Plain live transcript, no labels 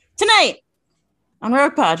Tonight on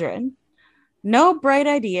Rogue Padron, no bright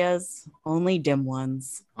ideas, only dim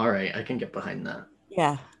ones. All right, I can get behind that.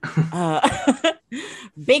 Yeah.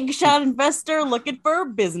 Big shot investor looking for a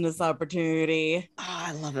business opportunity. Oh,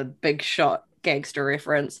 I love a big shot gangster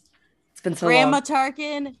reference. It's been so Grandma long.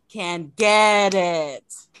 Tarkin can get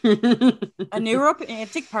it. A new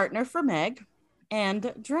romantic partner for Meg,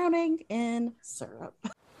 and drowning in syrup.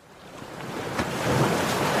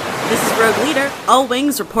 This is Rogue Leader. All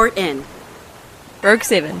wings report in. Rogue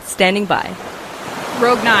 7, standing by.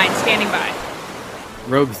 Rogue 9, standing by.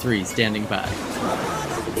 Rogue 3, standing by.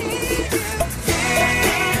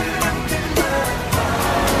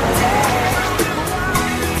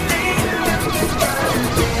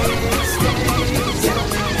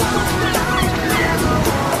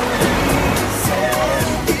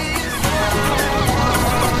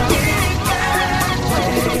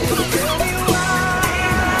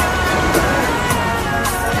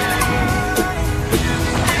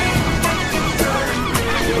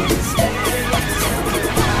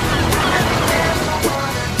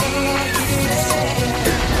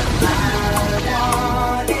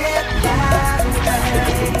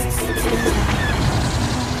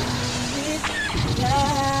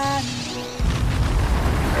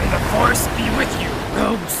 Force be with you,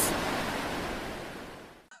 rogues.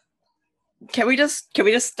 Can we just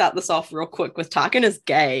start this off real quick with Tarkin is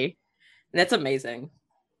gay? And that's amazing.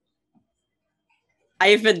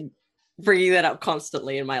 I've been bringing that up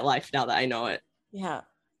constantly in my life now that I know it. Yeah.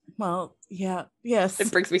 Well, yeah. Yes.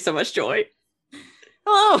 It brings me so much joy.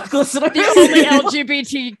 Hello, listeners. The only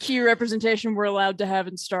LGBTQ representation we're allowed to have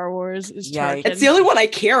in Star Wars is Yikes. Tarkin. It's the only one I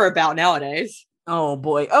care about nowadays. Oh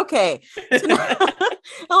boy. Okay.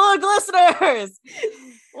 Hello, listeners.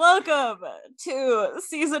 Welcome to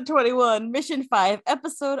season 21, mission 5,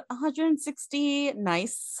 episode 160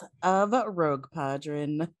 nice of Rogue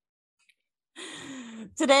Padron.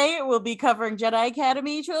 Today we'll be covering Jedi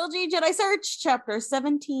Academy Trilogy, Jedi Search, chapter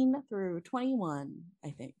 17 through 21, I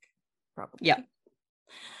think. Probably. Yeah.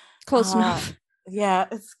 Close enough. Yeah,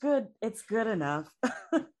 it's good. It's good enough.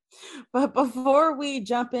 But before we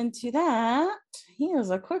jump into that, here's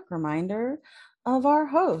a quick reminder of our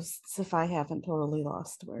hosts, if I haven't totally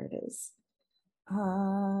lost where it is.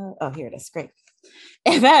 Oh, here it is. Great.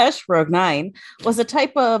 If Ash, Rogue 9, was a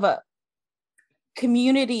type of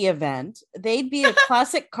community event, they'd be a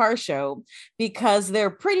classic car show because they're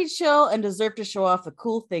pretty chill and deserve to show off the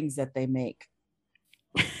cool things that they make.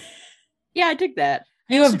 Yeah, I dig that.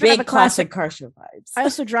 You have big classic car show vibes. I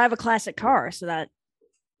also drive a classic car, so that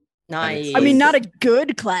Nice. I mean, not a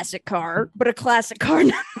good classic car, but a classic car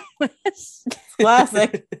nonetheless.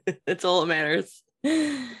 Classic. That's all that matters.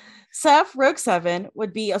 Seth, Rogue 7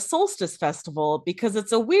 would be a solstice festival because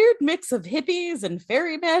it's a weird mix of hippies and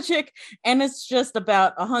fairy magic, and it's just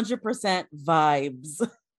about 100% vibes.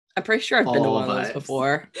 I'm pretty sure I've been to All one of those vibes.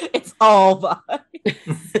 before. It's all vibes.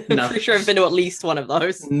 I'm pretty sure I've been to at least one of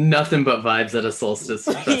those. Nothing but vibes at a solstice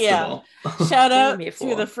festival. Yeah. Shout out me a to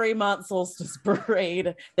fool. the Fremont Solstice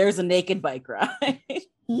Parade. There's a naked bike ride.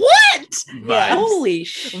 What? Yeah. Holy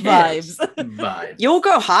shit. Vibes. Vibes. You'll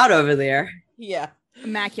go hard over there. Yeah.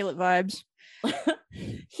 Immaculate vibes.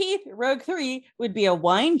 Heath, Rogue 3 would be a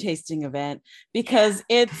wine tasting event because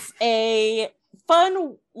it's a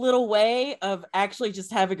fun little way of actually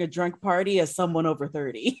just having a drunk party as someone over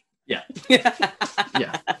 30. Yeah.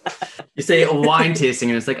 You say a wine tasting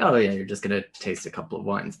and it's like, oh yeah, you're just gonna taste a couple of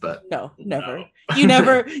wines, but No, never.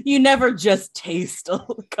 No. You never just taste a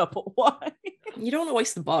cup of wine. You don't want to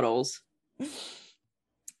waste the bottles.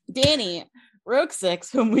 Danny, Rogue 6,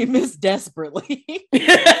 whom we miss desperately,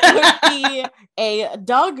 would be a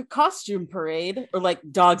dog costume parade, or like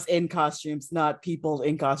dogs in costumes, not people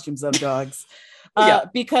in costumes of dogs.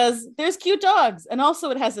 Because there's cute dogs, and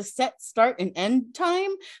also it has a set start and end time,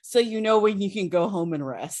 so you know when you can go home and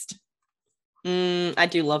rest. I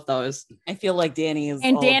do love those. I feel like Danny is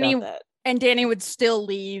And all Danny- about that. And Danny would still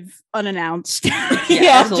leave unannounced.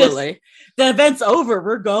 Yeah, absolutely. The event's over.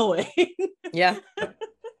 We're going. Yeah.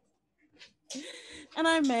 And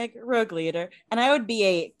I'm Meg, Rogue Leader, and I would be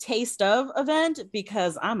a taste of event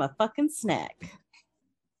because I'm a fucking snack.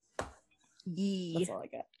 That's all I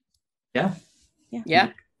got.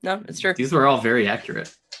 Yeah. No, it's true. these were all very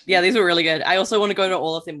accurate. Yeah, these were really good. I also want to go to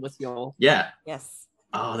all of them with y'all. Yeah. Yes.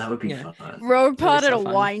 Oh, that would be Yeah. fun. Rogue Pod That'd at be a so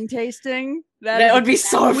fun. wine tasting. That would be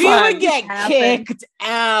so We fun. would get Happen. kicked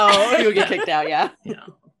out. You would get kicked out, yeah. Yeah.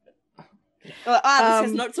 This has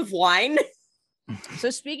Um, notes of wine. So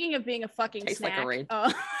speaking of being a fucking Tastes like snack, a rain.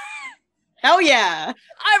 Hell yeah.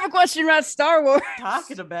 I have a question about Star Wars.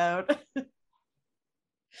 Talking about. I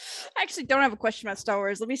actually don't have a question about Star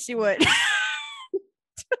Wars. Let me see what.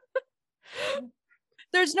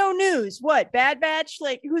 There's no news. What? Bad Batch?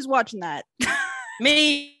 Like, who's watching that?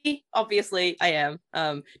 Me, obviously, I am.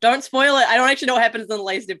 Don't spoil it. I don't actually know what happens in the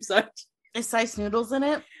latest episode. Is Sice Noodles in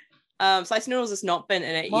it? Slice Noodles has not been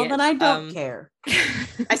in it Well, yet. then I don't care.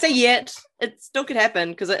 I say yet. It still could happen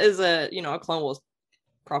because it is a Clone Wars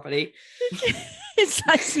property. Is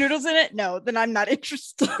Sice Noodles in it? No, then I'm not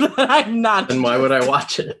interested. I'm not. Then why would I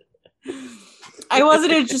watch it? I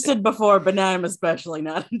wasn't interested before, but now I'm especially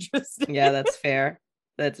not interested. Yeah, that's fair.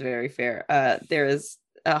 That's very fair. There is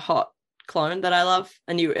a hot clone that I love.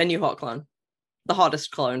 A new hot clone. The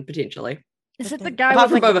hottest clone, potentially. Is it the guy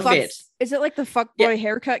Apart with from like Boba Fett. Is it like the fuckboy Yeah.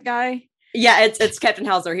 haircut guy? Yeah, it's Captain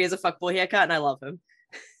Hauser. He has a fuckboy haircut, and I love him.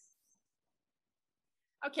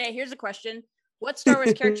 Okay, here's a question. What Star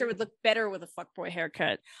Wars character would look better with a fuckboy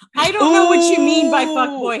haircut? I don't know what you mean by Ooh.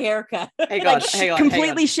 fuckboy haircut. Hang on, Like hang on.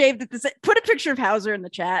 completely shaved at the side. Put a picture of Hauser in the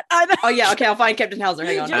chat. Oh yeah, okay, I'll find Captain Hauser.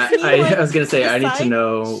 Hang You on. just- I was gonna say I need to Side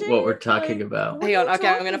know what we're shit, talking like- about. What Hang are on, you okay,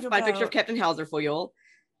 I'm gonna talking find a picture of about? Captain Hauser for you all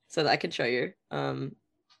so that I can show you.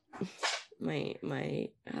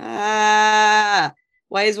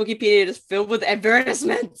 Why is Wikipedia just filled with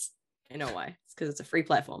advertisements? I know why. It's because it's a free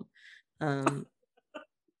platform.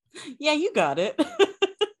 Yeah, you got it.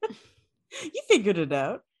 You figured it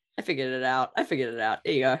out. I figured it out.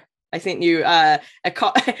 There you go. I sent you I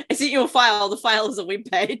sent you a file. The file is a web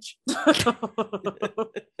page. I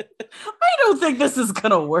don't think this is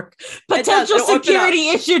gonna work. It does. Potential It'll open security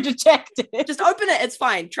issue detected. Just open it. It's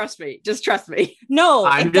fine. Trust me. Just trust me. No,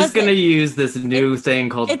 I'm it just gonna doesn't. use this new thing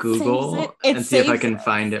called it Google saves it- and see if I saves can it.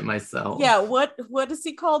 find it myself. Yeah, what is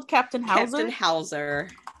he called? Captain Hauser? Captain Hauser.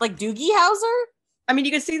 Like Doogie Howser? I mean,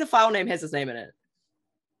 you can see the file name has his name in it.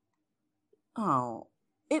 Oh.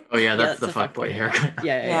 Oh yeah, that's that's the a fuckboy haircut.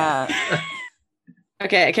 Yeah. Yeah.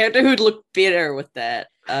 Okay, a character who'd look better with that.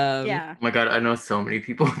 Yeah. Oh my god, I know so many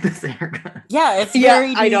people with this haircut. Yeah, it's Yeah,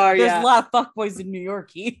 very I know, There's yeah. a lot of fuckboys in New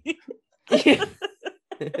York.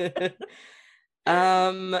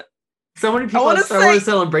 So many people wanna at Star say- Wars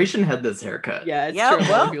Celebration had this haircut. Yeah, it's Yeah, true. A lot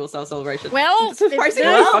well- of people sell celebration. Well, It's surprisingly,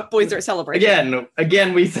 well- fuckboys are at celebration.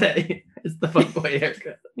 Again, we say it's the fuckboy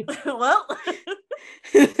haircut. Well,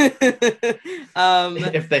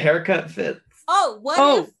 If the haircut fits.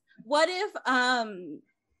 what if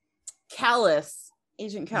Callus,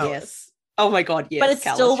 Agent Callus. yes. Oh my god, yes. But it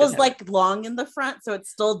Callus still should was have like long in the front, so it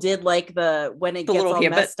still did like the when it The gets little all hair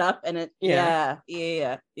bit. messed up and it Yeah.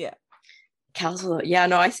 yeah. Callus. Yeah,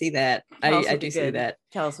 no, I see that. Callus I would do be see good. that.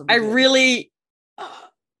 Callus would be I good. really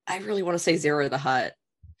want to say Zero the Hutt.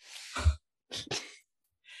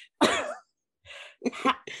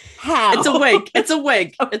 How? It's a wig. It's a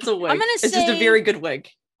wig. It's a wig. I'm gonna It's just a say- very good wig.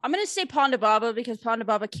 I'm gonna say Ponda Baba because Ponda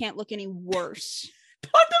Baba can't look any worse.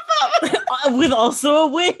 With also a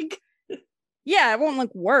wig. Yeah, it won't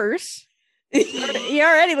look worse. He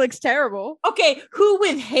already looks terrible. Okay, who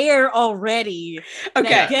with hair already?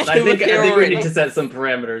 Okay. Yeah. I think we already. need to set some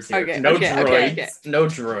parameters here. Okay, No okay, droids. okay, okay. No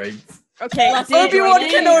droids. Okay, Let's Obi-Wan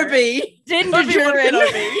Din- Kenobi. Din Obi-Wan Djarin.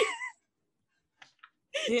 Kenobi.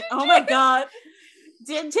 Oh my god.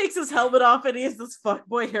 Dan takes his helmet off and he has this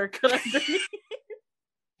fuckboy haircut underneath.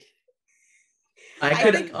 I I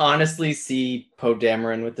could think- honestly see Poe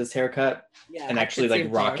Dameron with this haircut Yeah. and actually could see like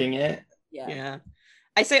him too. rocking it. yeah. Yeah.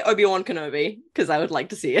 I say Obi-Wan Kenobi because I would like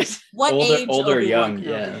to see it. What age? Old or Obi-Wan young,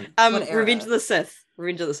 Kenobi? yeah. What era? Revenge of the Sith.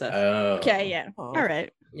 Revenge of the Sith. Oh. Okay, yeah. Oh. All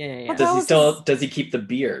right. Yeah. What Does he else still? is- Does he keep the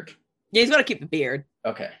beard? Yeah, he's got to keep the beard.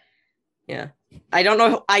 Okay. I don't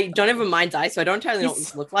know. I don't have a mind's eye, so I don't entirely know what He's-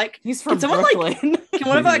 this looks like. He's from someone, like- Brooklyn. Can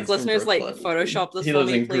one of our He's from listeners like Brooklyn. Photoshop this He for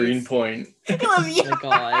lives me, in please? Greenpoint. He lives- Oh my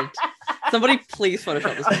god! Somebody please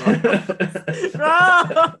Photoshop this for me.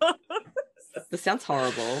 Oh. This sounds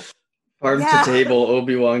horrible. Farm Yeah. to table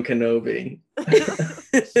Obi-Wan Kenobi.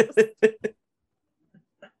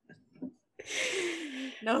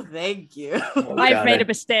 No, thank you. Oh, I've God, made I- a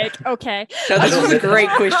mistake. Okay. No, I this don't was a miss- great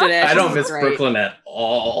question. Ash. I don't This miss was great. Brooklyn at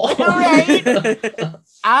all. Right?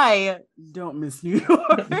 I don't miss New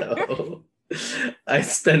York. No. I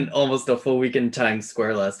spent almost a full week in Times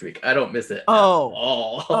Square last week. I don't miss it. Oh. At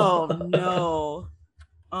all. Oh no.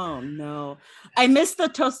 Oh no. I miss the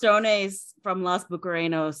tostones from Los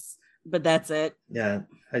Bucarenos, but that's it. Yeah.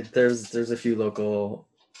 There's a few local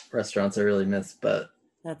restaurants I really miss, but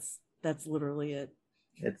That's literally it.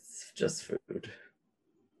 it's just food.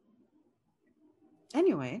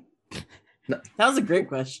 Anyway. No. That was a great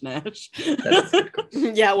question, Ash. That's a good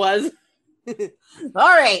question. Yeah, it was. All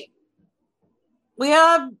right. We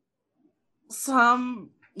have some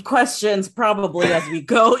questions probably as we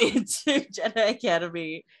go into Jedi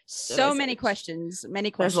Academy. So say many it? questions.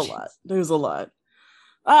 Many There's questions. a lot.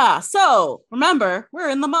 So remember, we're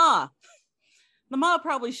in the Maw. the Maw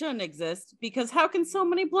probably shouldn't exist because how can so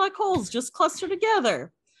many black holes just cluster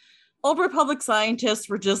together? Old Republic scientists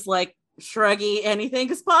were just like, shruggy, anything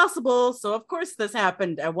is possible. So of course this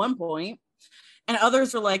happened at one point. And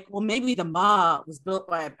others are like, well, maybe the Maw was built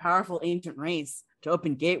by a powerful ancient race to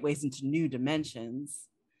open gateways into new dimensions.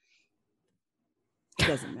 It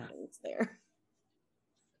doesn't matter, it's there.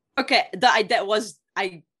 Okay, that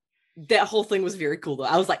whole thing was very cool though.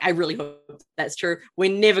 I was like, I really hope that's true.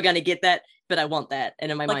 We're never gonna get that, but I want that.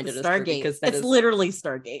 And in my mind, it is true because it's literally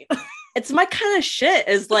Stargate. It's my kind of shit.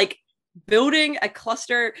 Is like building a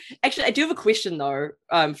cluster. Actually, I do have a question though.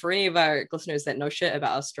 For any of our listeners that know shit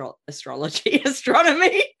about astrology,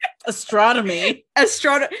 astronomy.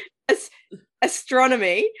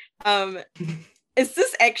 Is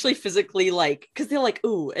this actually physically like, because they're like,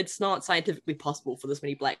 ooh, it's not scientifically possible for this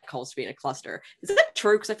many black holes to be in a cluster. Is that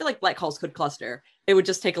true? Because I feel like black holes could cluster. It would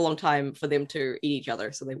just take a long time for them to eat each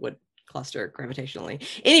other, so they would cluster gravitationally.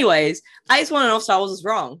 Anyways, I just want to know if Star Wars is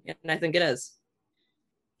wrong, and I think it is.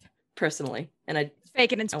 Personally. And I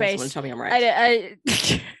fake it in space. Want to tell me I'm right.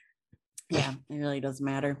 Yeah, it really doesn't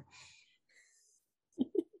matter.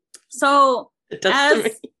 So It does to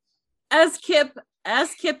me. as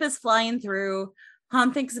Kip is flying through,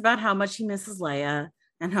 Han thinks about how much he misses Leia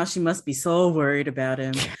and how she must be so worried about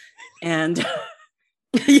him. And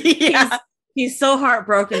Yeah. he's so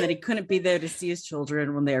heartbroken that he couldn't be there to see his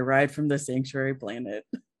children when they arrived from the sanctuary planet.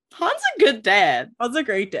 Han's a good dad. Han's a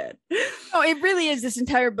great dad. Oh, it really is. This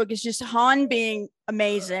entire book is just Han being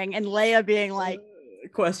amazing and Leia being like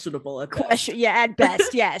questionable at best. Yeah, at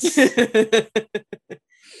best, yes.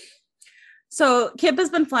 So Kip has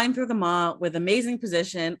been flying through the Maw with amazing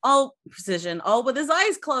precision, all with his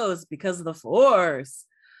eyes closed because of the Force.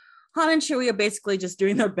 Han and Chewie are basically just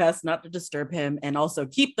doing their best not to disturb him and also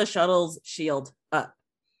keep the shuttle's shield up.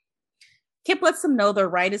 Kip lets them know their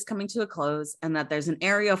ride is coming to a close and that there's an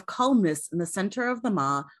area of calmness in the center of the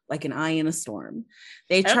Maw, like an eye in a storm.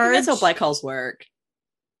 I don't think that's how black holes work.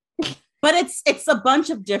 But it's a bunch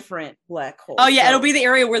of different black holes. Oh yeah, it'll be the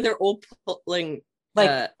area where they're all pulling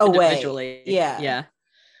away. Individually. Yeah.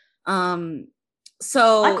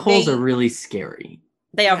 So Black holes are really scary.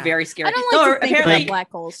 They are very scary. I don't like to think about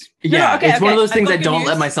black holes. Yeah, okay, it's one of those things I good don't news.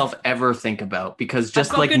 let myself ever think about because just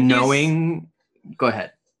got like good news. knowing. Go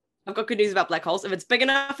ahead. I've got good news about black holes. If it's big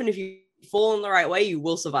enough and if you fall in the right way, you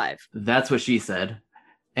will survive. That's what she said.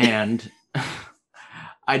 And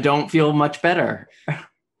I don't feel much better.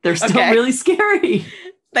 They're still really scary.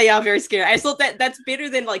 They are very scary. I thought that's better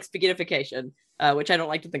than like spaghettification, which I don't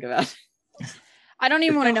like to think about. I don't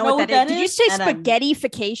even want to know what that is. Did you say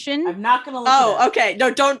spaghettification? I'm not going to look Oh, okay.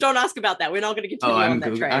 No, don't ask about that. We're not going to continue on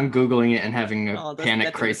that train. I'm Googling it and having a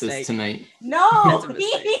panic crisis mistake. tonight. No!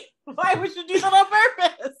 Why would you do that on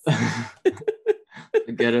purpose?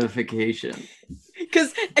 Spaghettification.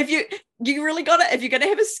 Because if you're gonna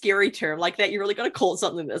have a scary term like that, you really gotta call it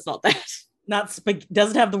something that's not that.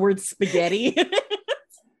 Doesn't have the word spaghetti.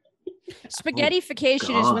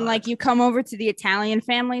 Spaghettification is when like you come over to the Italian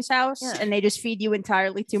family's house and they just feed you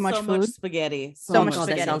entirely too much food. Much spaghetti. So much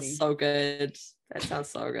spaghetti. That sounds so good. That sounds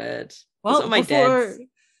so good. Well, that's what my dad's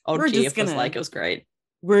OG was like. It was great.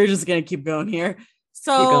 We're just gonna keep going here.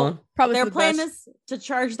 So Probably their plan is to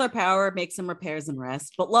charge their power, make some repairs, and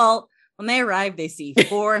rest. But when they arrive, they see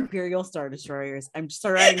 4 Imperial Star Destroyers. I'm just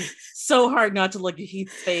trying so hard not to look at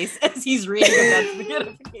Heath's face as he's reading about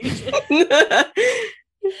spaghettification.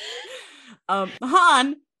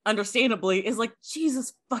 Han, understandably, is like,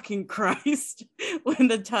 Jesus fucking Christ, when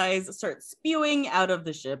the ties start spewing out of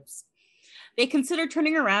the ships. They consider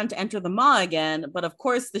turning around to enter the Maw again, but of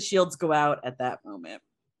course the shields go out at that moment.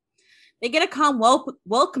 They get a comm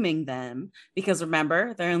welcoming them because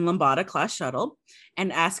remember, they're in Lambada class shuttle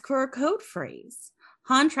and ask for a code phrase.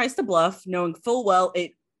 Han tries to bluff, knowing full well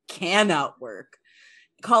it cannot work,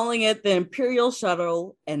 calling it the Imperial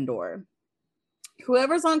Shuttle Endor.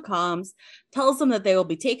 Whoever's on comms tells them that they will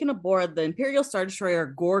be taken aboard the Imperial Star Destroyer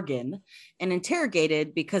Gorgon and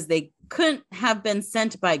interrogated because they couldn't have been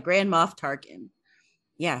sent by Grand Moff Tarkin.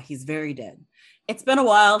 Yeah, he's very dead. It's been a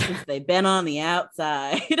while since they've been on the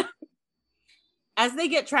outside. As they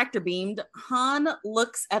get tractor beamed, Han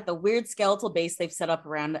looks at the weird skeletal base they've set up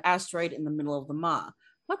around the asteroid in the middle of the Maw.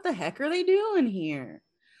 What the heck are they doing here?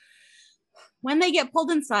 When they get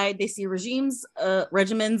pulled inside, they see regimens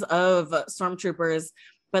of stormtroopers,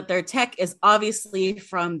 but their tech is obviously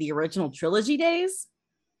from the original trilogy days.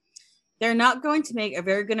 They're not going to make a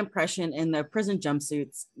very good impression in their prison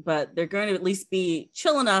jumpsuits, but they're going to at least be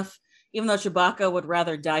chill enough, even though Chewbacca would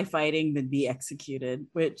rather die fighting than be executed,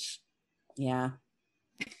 which, yeah.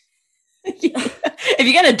 If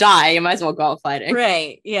you're gonna die, you might as well go out fighting.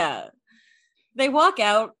 Right, yeah. They walk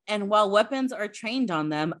out, and while weapons are trained on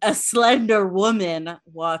them, a slender woman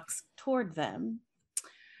walks toward them.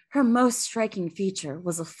 Her most striking feature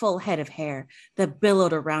was a full head of hair that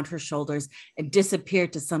billowed around her shoulders and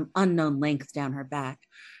disappeared to some unknown length down her back.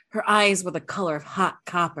 Her eyes were the color of hot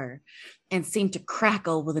copper and seemed to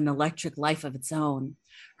crackle with an electric life of its own.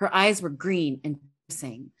 Her eyes were green and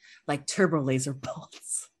piercing, like turbo laser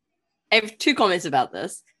bolts. I have 2 comments about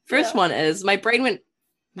this. First one is my brain went,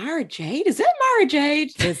 Mara Jade? Is that Mara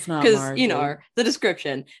Jade? It's not because you know the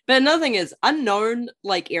description. But another thing is unknown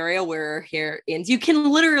like area where her hair ends. You can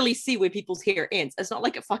literally see where people's hair ends. It's not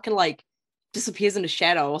like it fucking like disappears in a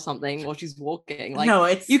shadow or something while she's walking. Like no,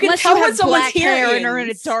 it's you can tell when someone's hair ends. And are in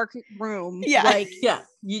a dark room. Yeah, like yeah.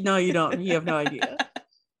 You don't. You have no idea.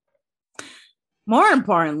 More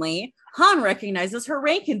importantly, Han recognizes her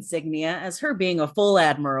rank insignia as her being a full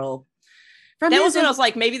admiral. That was when I was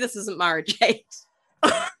like, maybe this isn't Mara Jade.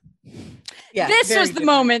 Yeah, this was the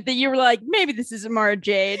moment that you were like, maybe this isn't Mara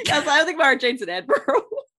Jade. I don't think Mara Jade's an admiral.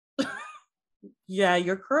 Yeah,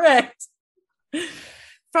 you're correct.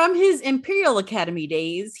 From his Imperial Academy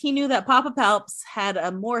days, he knew that Papa Palps had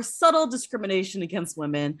a more subtle discrimination against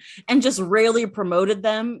women and just rarely promoted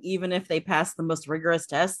them, even if they passed the most rigorous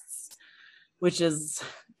tests, which is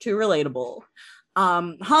too relatable.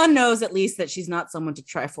 Han knows at least that she's not someone to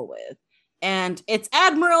trifle with. And it's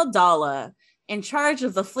Admiral Dalla, in charge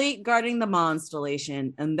of the fleet guarding the Maw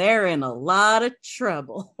installation, and they're in a lot of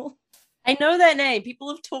trouble. I know that name. People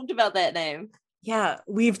have talked about that name. Yeah,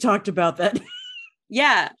 we've talked about that.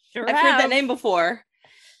 Yeah, sure I've heard that name before.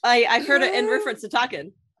 I've heard it in reference to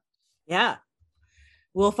Tarkin. Yeah,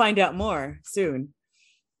 we'll find out more soon.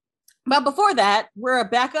 But before that, we're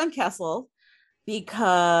back on Kessel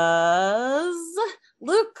because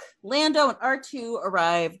Luke, Lando, and R2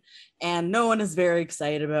 arrive, and no one is very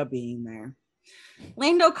excited about being there.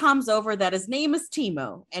 Lando comes over that his name is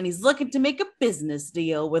Timo, and he's looking to make a business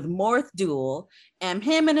deal with Morth Duel, and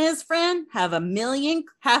him and his friend have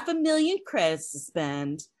 $500,000 credits to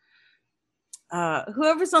spend.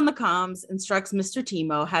 Whoever's on the comms instructs Mr.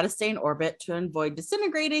 Timo how to stay in orbit to avoid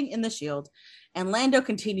disintegrating in the shield, and Lando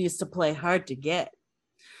continues to play hard to get.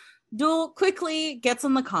 Duel quickly gets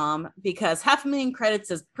on the comm because 500,000 credits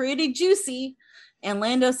is pretty juicy, and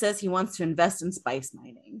Lando says he wants to invest in spice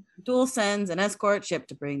mining. Duel sends an escort ship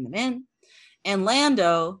to bring them in, and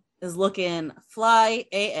Lando is looking fly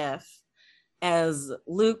AF as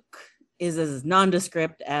Luke is as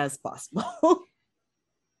nondescript as possible.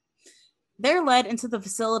 They're led into the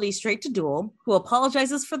facility straight to Duel, who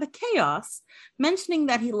apologizes for the chaos, mentioning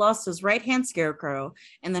that he lost his right-hand scarecrow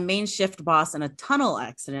and the main shift boss in a tunnel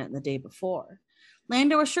accident the day before.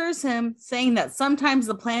 Lando assures him, saying that sometimes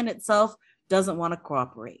the plan itself doesn't want to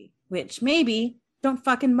cooperate, which maybe don't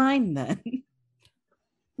fucking mind then.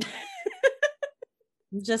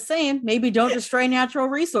 I'm just saying, maybe don't destroy natural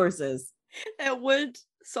resources. It would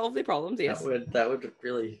solve the problems, yes. That would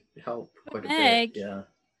really help quite a Meg. bit. Yeah.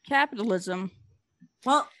 Capitalism.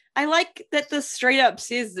 Well, I like that this straight up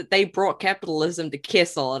says that they brought capitalism to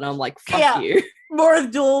Kessel, and I'm like, fuck you. More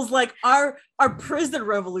Duel's like our prison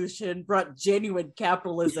revolution brought genuine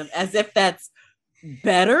capitalism, as if that's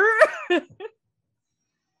better.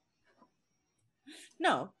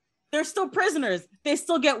 No, they're still prisoners. They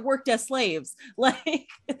still get worked as slaves. Like,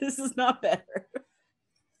 this is not better.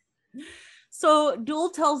 So Duel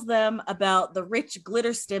tells them about the rich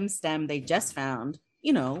glitter stem they just found,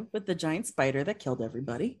 you know, with the giant spider that killed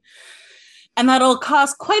everybody. And that'll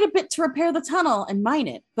cost quite a bit to repair the tunnel and mine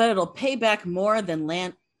it, but it'll pay back more than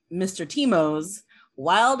Mr. Timo's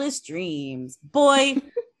wildest dreams. Boy,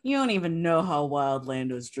 you don't even know how wild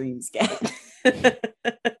Lando's dreams get.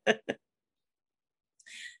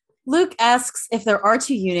 Luke asks if their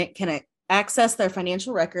R2 unit can access their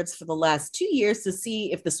financial records for the last 2 years to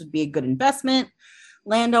see if this would be a good investment.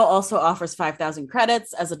 Lando also offers 5,000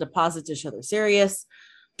 credits as a deposit to show they're serious.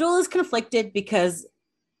 Duel is conflicted because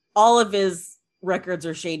all of his records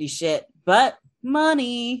are shady shit, but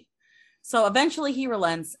money. So eventually he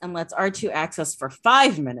relents and lets R2 access for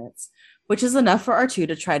 5 minutes, which is enough for R2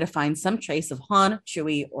 to try to find some trace of Han,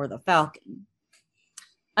 Chewie, or the Falcon.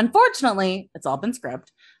 Unfortunately, it's all been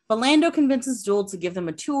scrubbed, but Lando convinces Duel to give them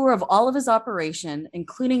a tour of all of his operation,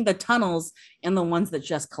 including the tunnels and the ones that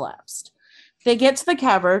just collapsed. They get to the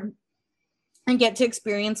cavern and get to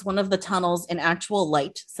experience one of the tunnels in actual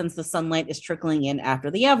light, since the sunlight is trickling in after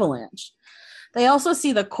the avalanche. They also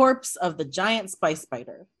see the corpse of the giant spice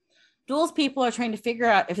spider. Duel's people are trying to figure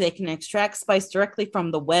out if they can extract spice directly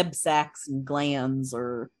from the web sacs and glands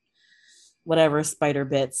or whatever spider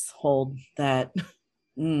bits hold that.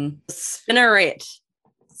 Spinneret.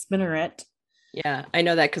 Spinneret. Yeah, I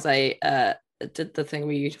know that because I it did the thing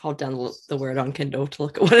where you hold down the word on Kindle to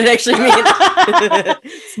look at what it actually means.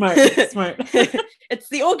 Smart. It's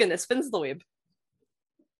the organ that spins the web.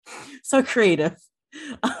 So creative.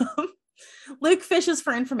 Luke fishes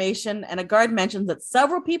for information, and a guard mentions that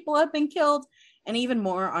several people have been killed and even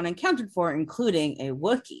more unaccounted for, including a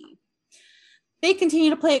Wookiee. They continue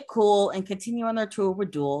to play it cool and continue on their tour with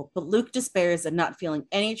Duel, but Luke despairs at not feeling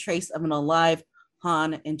any trace of an alive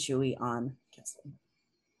Han and Chewie on Kessel.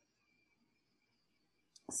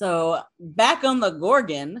 So back on the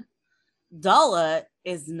Gorgon, Dala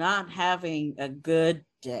is not having a good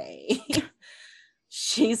day.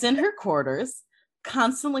 She's in her quarters,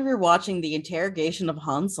 constantly rewatching the interrogation of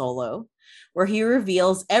Han Solo, where he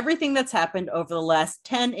reveals everything that's happened over the last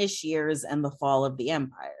 10-ish years and the fall of the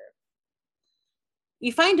Empire. We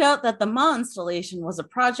find out that the Maw installation was a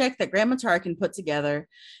project that Grandma Tarkin put together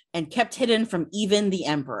and kept hidden from even the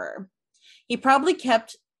Emperor. He probably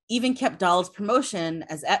even kept Dala's promotion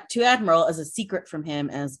to Admiral as a secret from him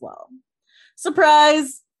as well.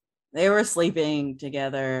 Surprise! They were sleeping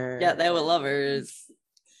together. Yeah, they were lovers.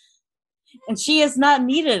 And she has not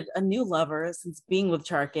needed a new lover since being with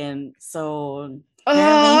Tarkin, so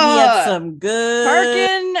apparently he had some good...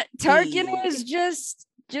 Tarkin was just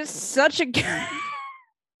such a good...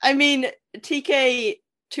 I mean,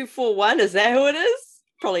 TK241, is that who it is?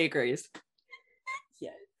 Probably agrees. Yikes.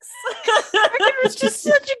 Tarkin was just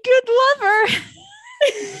such a good lover.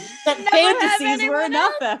 That fantasies were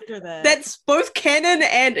enough after that. That's both canon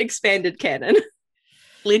and expanded canon.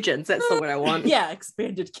 Legends, that's the word I want. Yeah,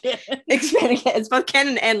 expanded canon. Expanded canon. It's both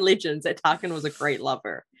canon and legends that Tarkin was a great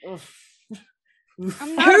lover.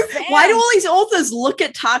 I'm not a fan. Why do all these authors look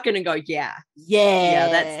at Tarkin and go, yeah,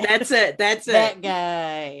 that's it. That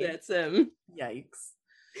guy. That's him. Yikes.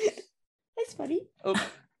 Thanks, buddy. Oh.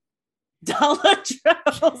 Dala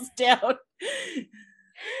travels down.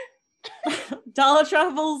 Dala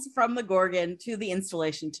travels from the Gorgon to the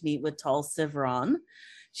installation to meet with Tal Sivron.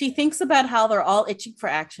 She thinks about how they're all itching for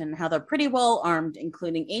action, how they're pretty well armed,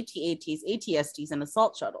 including AT-ATs, AT-STs, and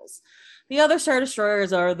assault shuttles. The other Star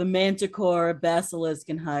Destroyers are the Manticore, Basilisk,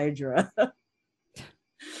 and Hydra.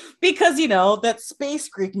 Because, that's space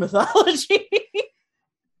Greek mythology.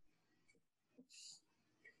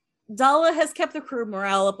 Dala has kept the crew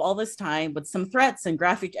morale up all this time with some threats and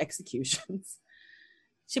graphic executions.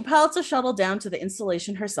 She pilots a shuttle down to the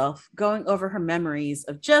installation herself, going over her memories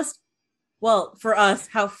of for us,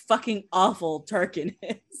 how fucking awful Tarkin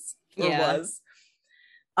is or was.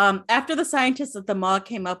 After the scientists at the Maw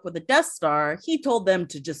came up with a Death Star, he told them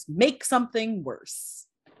to just make something worse.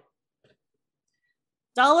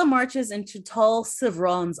 Dala marches into Tal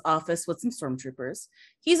Sivron's office with some stormtroopers.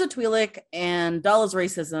 He's a Twi'lek, and Dala's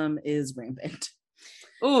racism is rampant.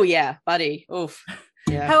 Oh, yeah, buddy. Oof.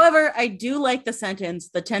 Yeah. However, I do like the sentence,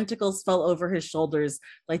 the tentacles fell over his shoulders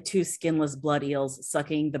like two skinless blood eels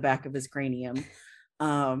sucking the back of his cranium.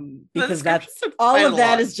 Because that's all of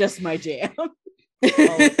that is just my jam.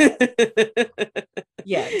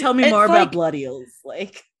 Yeah, tell me more about blood eels.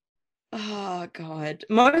 Oh god.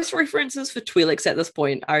 Most references for Twi'leks at this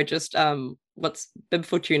point are just what's Bib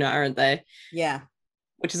Fortuna, aren't they? Yeah.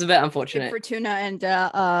 Which is a bit unfortunate. Bib Fortuna and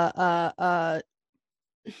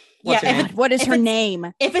what is her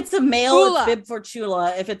name? If it's a male, Ula. It's Bib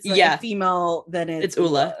Fortuna. If it's a female, then it's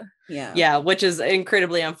Ula. Yeah, which is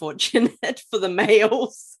incredibly unfortunate for the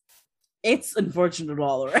males. It's unfortunate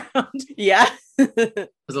all around. Yeah. There's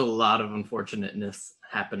a lot of unfortunateness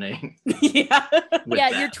happening. Yeah.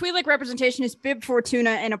 Your Twi'lek representation is Bib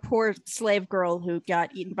Fortuna and a poor slave girl who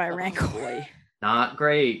got eaten by a Rancor. Not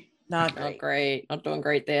great. Not great. Not doing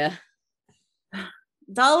great there.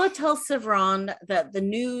 Dala tells Sivron that the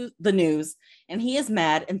news, and he is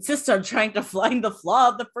mad, insists on trying to find the flaw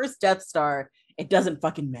of the first Death Star. It doesn't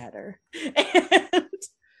fucking matter. And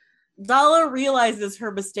Dala realizes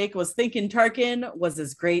her mistake was thinking Tarkin was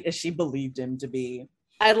as great as she believed him to be.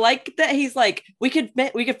 I like that he's like, we could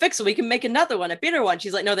fix it. We can make another one, a better one.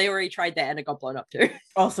 She's like, no, they already tried that and it got blown up too.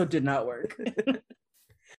 Also did not work.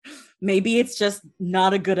 Maybe it's just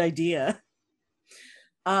not a good idea.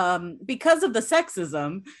 Because of the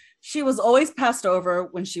sexism, she was always passed over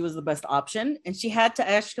when she was the best option, and she had to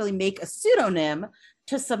actually make a pseudonym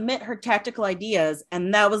to submit her tactical ideas,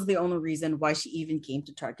 and that was the only reason why she even came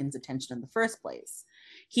to Tarkin's attention in the first place.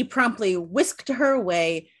 He promptly whisked her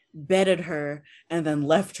away, bedded her, and then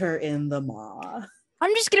left her in the maw.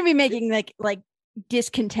 I'm just gonna be making like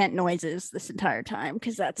discontent noises this entire time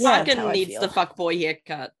because that's how Tarkin I needs feel. the fuckboy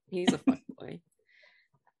haircut. He's a fuckboy.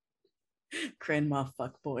 Grandma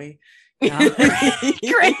fuckboy.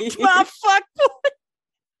 Grandma fuckboy.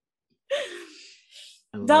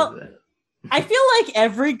 I love that. I feel like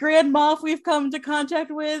every Grand Moff we've come to contact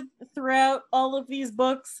with throughout all of these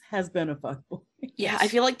books has been a fuckboy. Yeah, I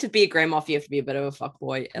feel like to be a Grand Moff, you have to be a bit of a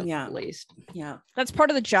fuckboy at least. Yeah. That's part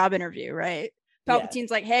of the job interview, right? Palpatine's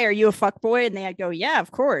like, hey, are you a fuckboy? And they go, yeah, of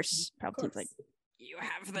course. Palpatine's like, you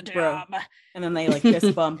have the job. Bro. And then they like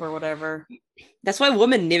fist bump or whatever. That's why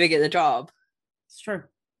women never get the job. It's true.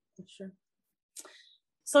 It's true.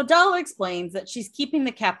 So Dala explains that she's keeping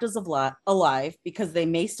the captives alive because they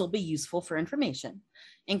may still be useful for information,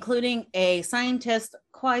 including a scientist,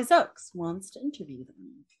 Kwai Zux, wants to interview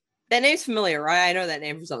them. That name's familiar, right? I know that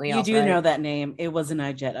name from something else. You do right? know that name. It was an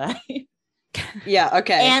iJedi. Yeah,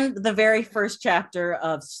 okay. And the very first chapter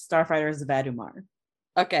of Starfighters of Adumar.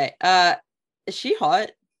 Okay. Is she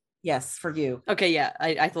hot? Yes, for you. Okay, yeah.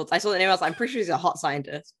 I thought I saw the name. I was like, I'm pretty sure she's a hot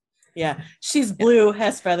scientist. Yeah. She's blue,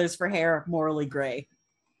 has feathers for hair, morally gray.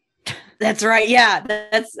 That's right. Yeah.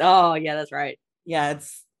 That's right. Yeah,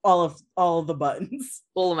 it's all of the buttons.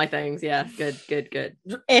 All of my things. Yeah. Good.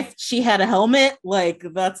 If she had a helmet, like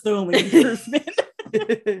that's the only improvement.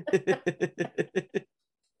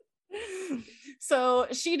 So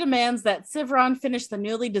she demands that Sivron finish the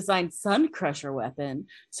newly designed Sun Crusher weapon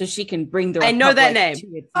so she can bring the I know that name.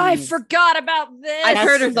 I forgot about this. I've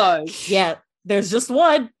heard of those. Yeah, there's just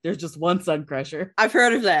one. There's just one Sun Crusher. I've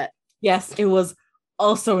heard of that. Yes, it was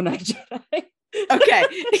also an iJedi. Okay.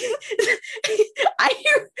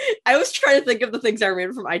 I was trying to think of the things I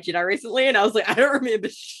remember from iJedi recently, and I was like, I don't remember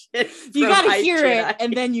shit. You gotta hear it,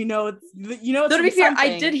 and then you know it's So to be fair,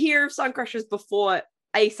 I did hear of Sun Crushers before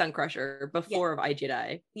a Sun Crusher before of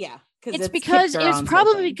iJedi. Yeah. It's because it's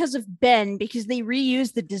probably because of Ben, because they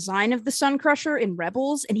reused the design of the Sun Crusher in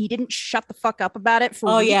Rebels, and he didn't shut the fuck up about it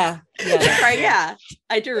for weeks. Yeah, that's right. Yeah,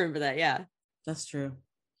 I do remember that. Yeah, that's true.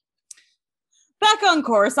 Back on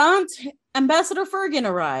Coruscant, Ambassador Fergan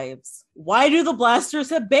arrives. Why do the blasters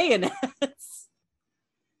have bayonets?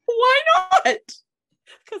 Why not?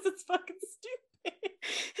 Because it's fucking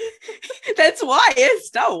stupid. That's why it's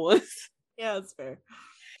Star Wars. Yeah, that's fair.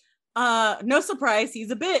 No surprise, he's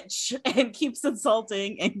a bitch and keeps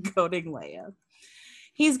insulting and goading Leia.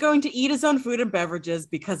 He's going to eat his own food and beverages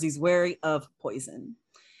because he's wary of poison.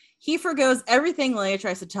 He forgoes everything Leia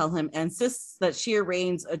tries to tell him and insists that she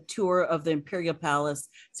arrange a tour of the Imperial Palace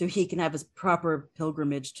so he can have his proper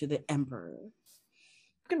pilgrimage to the Emperor.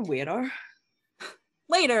 Fucking weirdo.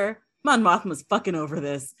 Later, Mon Mothma's fucking over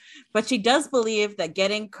this, but she does believe that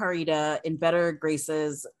getting Karita in better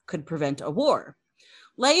graces could prevent a war.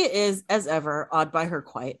 Leia is, as ever, awed by her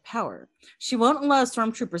quiet power. She won't allow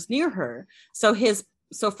stormtroopers near her, so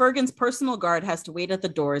Fergan's personal guard has to wait at the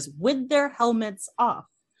doors with their helmets off,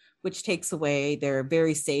 which takes away their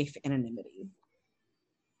very safe anonymity.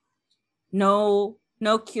 No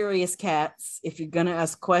curious cats. If you're gonna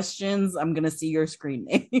ask questions, I'm gonna see your screen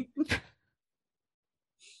name.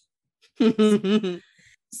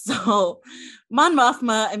 So Mon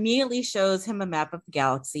Mothma immediately shows him a map of the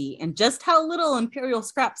galaxy and just how little Imperial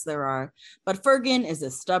scraps there are, but Fergan is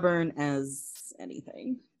as stubborn as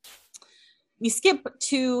anything. We skip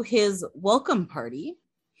to his welcome party,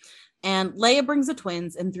 and Leia brings the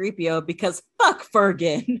twins and 3PO because fuck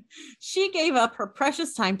Fergan. She gave up her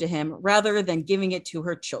precious time to him rather than giving it to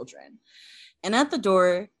her children. And at the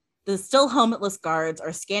door, the still helmetless guards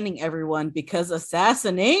are scanning everyone because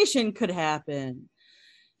assassination could happen.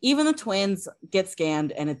 Even the twins get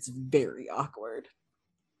scanned, and it's very awkward.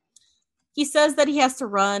 He says that he has to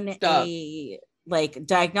run a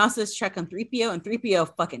diagnosis check on 3PO, and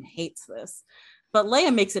 3PO fucking hates this. But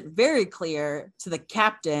Leia makes it very clear to the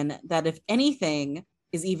captain that if anything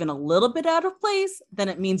is even a little bit out of place, then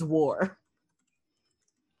it means war.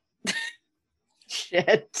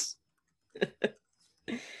 Shit.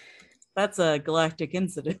 That's a galactic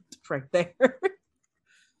incident right there.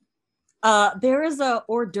 There is a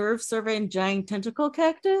hors d'oeuvre serving giant tentacle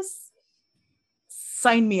cactus.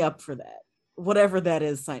 Sign me up for that. Whatever that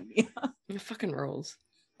is, sign me up. It fucking rules.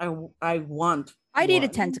 I want. I'd eat a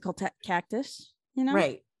tentacle cactus. You know,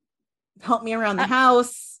 right? Help me around the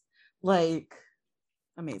house, like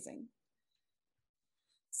amazing.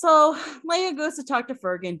 So Leia goes to talk to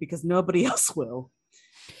Fergan because nobody else will,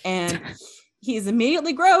 and he's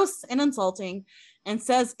immediately gross and insulting, and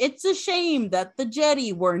says it's a shame that the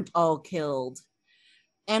Jedi weren't all killed,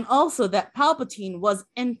 and also that Palpatine was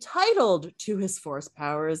entitled to his Force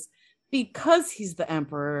powers because he's the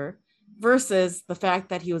Emperor, versus the fact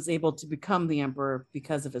that he was able to become the Emperor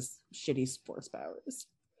because of his shitty Force powers.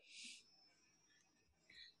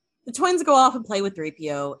 The twins go off and play with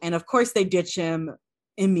 3PO, and of course they ditch him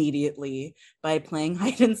immediately by playing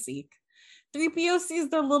hide and seek. 3PO sees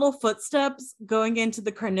their little footsteps going into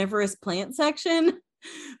the carnivorous plant section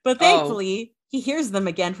But thankfully, he hears them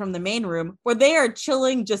again from the main room where they are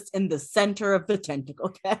chilling just in the center of the tentacle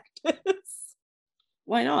cactus.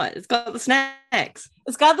 Why not? It's got the snacks.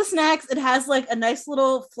 It's got the snacks. It has like a nice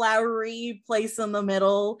little flowery place in the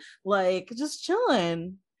middle, like just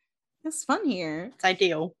chilling. It's fun here. It's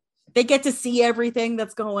ideal. They get to see everything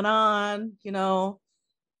that's going on, you know.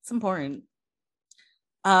 It's important.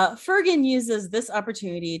 Fergan uses this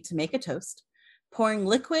opportunity to make a toast, pouring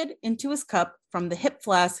liquid into his cup from the hip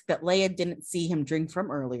flask that Leia didn't see him drink from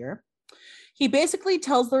earlier. He basically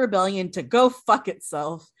tells the rebellion to go fuck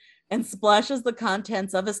itself and splashes the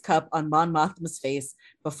contents of his cup on Mon Mothma's face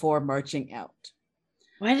before marching out.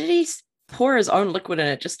 Why did he pour his own liquid in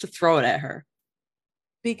it just to throw it at her?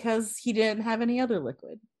 Because he didn't have any other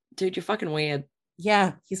liquid. Dude, you're fucking weird.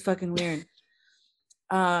 Yeah, he's fucking weird.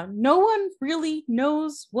 No one really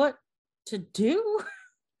knows what to do.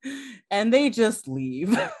 And they just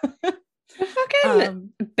leave. A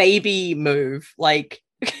fucking baby move. Like,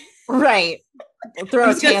 right.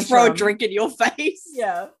 Throw a drink in your face.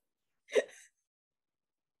 Yeah.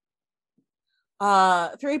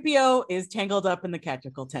 3PO is tangled up in the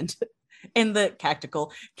cactus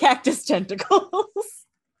tentacles.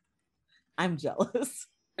 I'm jealous.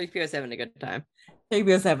 3PO's having a good time.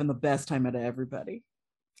 3PO's having the best time out of everybody.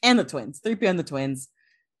 And the twins. 3PO and the twins.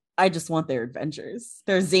 I just want their adventures.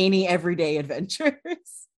 Their zany everyday adventures. They're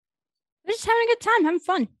just having a good time, having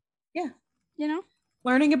fun. Yeah. You know?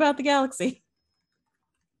 Learning about the galaxy.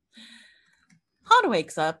 Han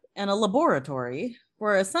wakes up in a laboratory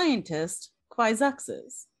where a scientist, Kwai Zux,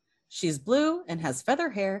 is. She's blue and has feather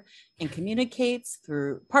hair and communicates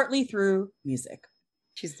partly through music.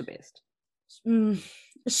 She's the best.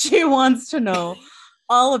 She wants to know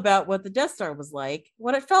all about what the Death Star was like,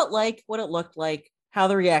 what it felt like, what it looked like, how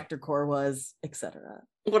the reactor core was, etc.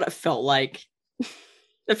 What it felt like.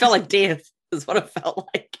 It felt like death is what it felt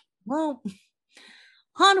like. Well,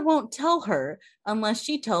 Han won't tell her unless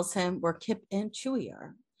she tells him where Kip and Chewie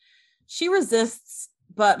are. She resists,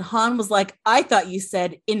 but Han was like, I thought you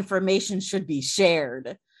said information should be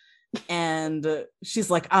shared. And she's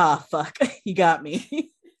like, fuck, you got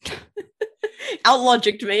me.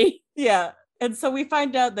 Out-logicked me. Yeah. And so we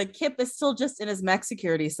find out that Kip is still just in his mech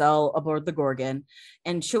security cell aboard the Gorgon,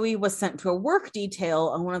 and Chewie was sent to a work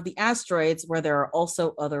detail on one of the asteroids where there are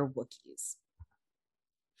also other Wookiees.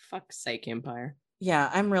 Fuck's sake, Empire. Yeah,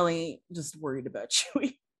 I'm really just worried about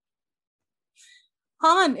Chewie.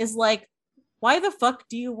 Han is like, why the fuck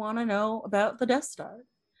do you want to know about the Death Star?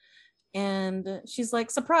 And she's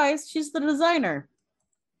like, surprise, she's the designer.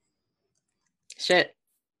 Shit.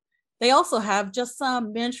 They also have just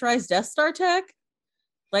some miniaturized Death Star tech,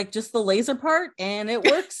 like just the laser part, and it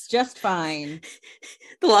works just fine.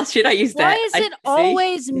 The last shit I used that. Why is it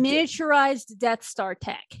always miniaturized Death Star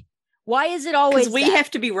tech? Why is it always Because we have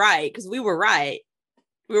to be right, because we were right.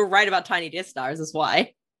 We were right about tiny Death Stars, that's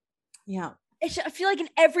why. Yeah. I feel like in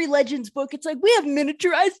every Legends book, it's like, we have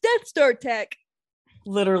miniaturized Death Star tech.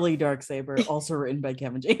 Literally Darksaber, also written by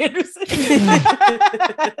Kevin J. Anderson.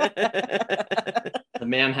 The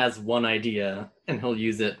man has one idea and he'll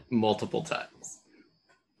use it multiple times.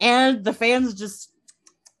 And the fans just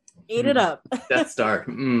ate it up. Death Star.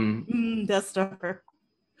 Death Star.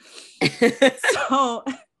 So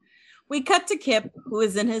we cut to Kip, who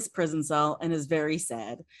is in his prison cell and is very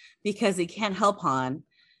sad because he can't help Han.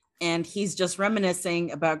 And he's just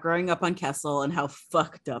reminiscing about growing up on Kessel and how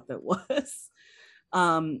fucked up it was.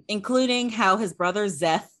 Including how his brother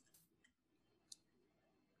Zeth.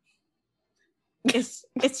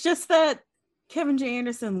 It's just that Kevin J.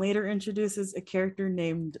 Anderson later introduces a character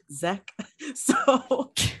named Zek.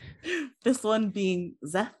 So this one being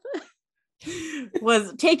Zeth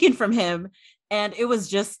was taken from him, and it was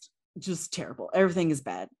just terrible. Everything is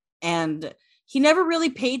bad. And he never really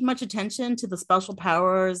paid much attention to the special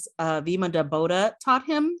powers Vima Dabota taught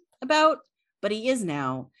him about, but he is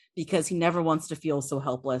now, because he never wants to feel so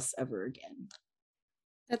helpless ever again.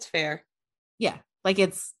 That's fair. Yeah, like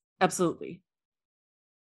it's absolutely.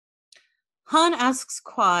 Han asks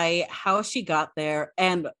Kwai how she got there,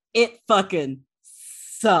 and it fucking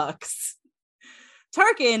sucks.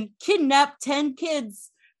 Tarkin kidnapped 10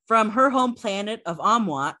 kids from her home planet of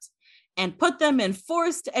Amwat and put them in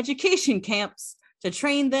forced education camps to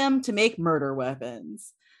train them to make murder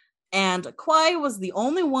weapons. And Kwai was the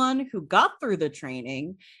only one who got through the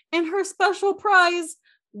training, and her special prize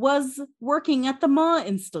was working at the Maw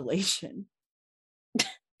installation.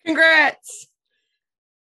 Congrats!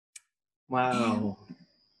 Wow.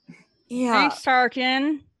 Yeah. Thanks,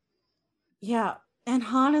 Tarkin. Yeah. And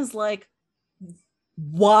Han is like,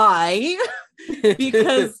 why?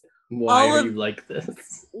 Because why are you like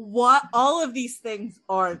this? what all of these things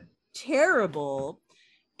are terrible.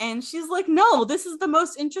 And she's like, no, this is the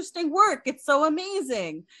most interesting work. It's so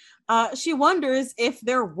amazing. She wonders if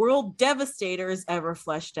their world devastators ever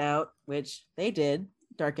fleshed out, which they did,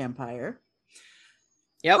 Dark Empire.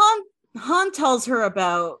 Yep. Han tells her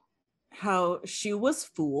about how she was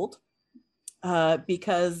fooled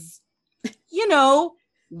because, you know,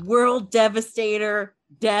 world devastator,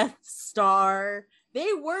 Death Star, they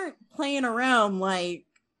weren't playing around like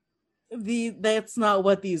that's not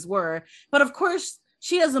what these were. But of course,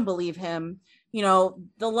 she doesn't believe him. You know,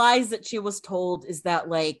 the lies that she was told is that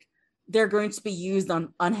like they're going to be used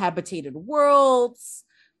on uninhabited worlds.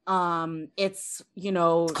 It's, you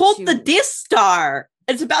know, it's called the Death Star.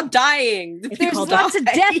 It's about dying. There's lots of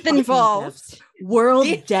death involved. World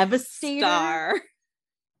Devastator. Star.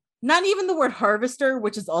 Not even the word harvester,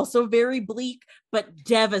 which is also very bleak, but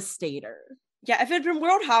devastator. Yeah, if it had been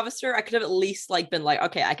World Harvester, I could have at least like been like,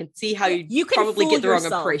 okay, I can see how you can probably get the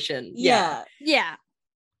yourself. wrong impression. Yeah.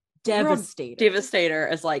 Devastator. Devastator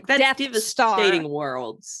is like that's Death devastating Star.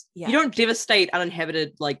 worlds. Yeah. You don't devastate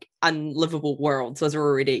uninhabited, like unlivable worlds. Those are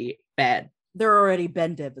already bad. They're already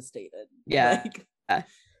been devastated. Yeah. Like,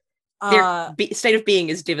 Their state of being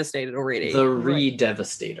is devastated already. The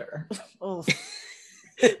Re-Devastator. oh.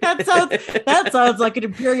 that sounds like an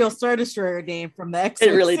Imperial Star Destroyer name from the X.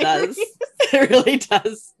 It really does. It really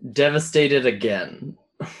does. Devastated again.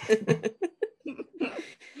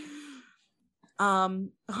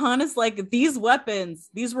 Han is like, these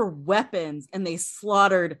were weapons, and they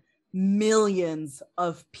slaughtered millions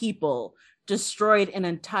of people, destroyed an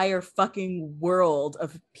entire fucking world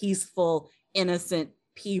of peaceful, innocent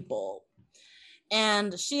people.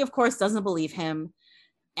 And she, of course, doesn't believe him.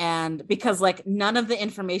 And because like none of the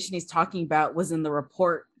information he's talking about was in the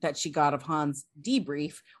report that she got of Han's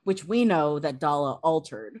debrief, which we know that Dala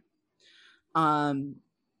altered. And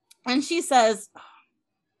she says,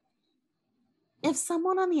 if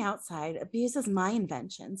someone on the outside abuses my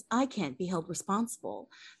inventions, I can't be held responsible.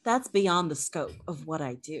 That's beyond the scope of what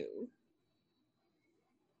I do.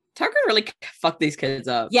 Tarkin really fucked these kids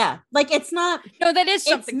up. Yeah, like it's not. No, that is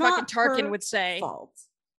something it's fucking not Tarkin her would say. Fault,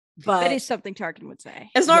 but That is something Tarkin would say.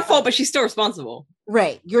 It's not her Yeah. fault, but she's still responsible.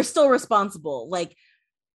 right. You're still responsible. Like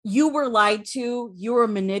you were lied to, you were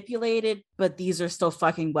manipulated, but these are still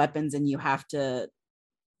fucking weapons, and you have to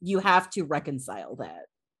reconcile that.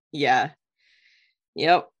 Yeah.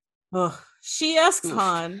 Yep. Ugh. She asks Oof.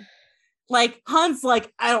 Han, like Han's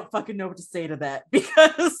like, I don't fucking know what to say to that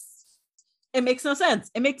because it makes no sense.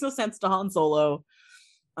 It makes no sense to Han Solo,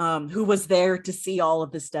 who was there to see all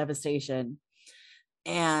of this devastation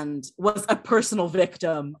and was a personal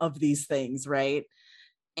victim of these things, right?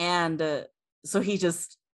 And so he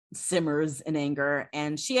just simmers in anger,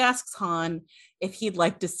 and she asks Han if he'd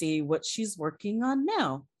like to see what she's working on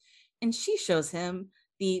now. And she shows him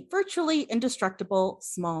the virtually indestructible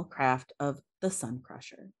small craft of the Sun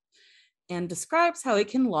Crusher and describes how it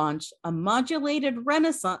can launch a modulated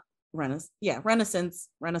renaissance Renaissance.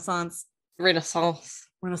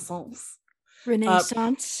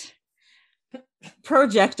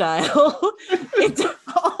 projectile. It's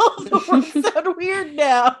all the words sound weird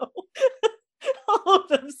now. All of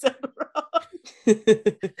them sound wrong.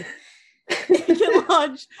 It can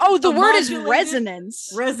launch Oh, the a word is modulated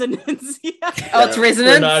resonance. resonance. Yeah. Oh, it's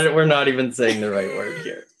resonance? We're not even saying the right word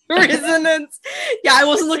here. Resonance. Yeah, I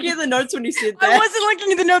wasn't looking at the notes when you said that. I wasn't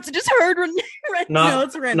looking at the notes. I just heard Not,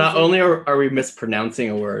 it's resonance. not only are we mispronouncing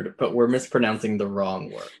a word, but we're mispronouncing the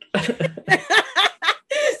wrong word.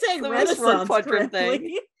 saying The Renaissance word quadrant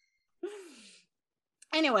correctly.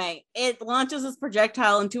 Anyway, it launches this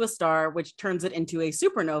projectile into a star, which turns it into a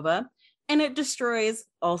supernova, and it destroys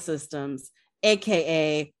all systems,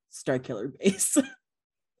 aka Starkiller Base.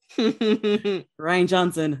 Ryan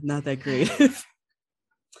Johnson, not that creative.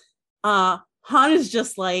 Han is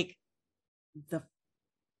just like, the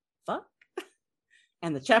fuck?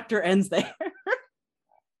 And the chapter ends there.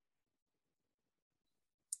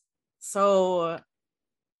 So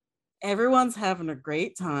everyone's having a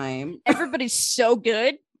great time. Everybody's so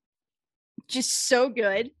good. Just so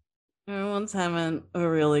good. Everyone's having a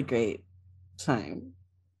really great time.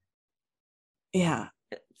 Yeah,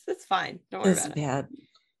 It's fine. Don't worry it's about it. bad.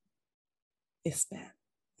 It's bad.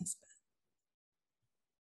 It's bad.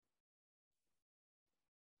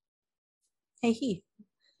 Hey, Heath,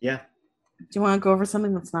 Yeah, do you want to go over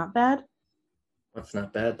something that's not bad? that's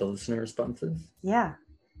not bad. The listener responses. Yeah.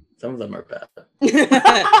 Some of them are bad.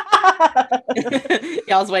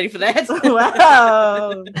 Yeah, I was waiting for that.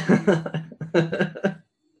 Wow.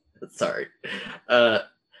 Sorry.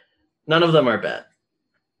 None of them are bad.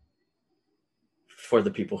 For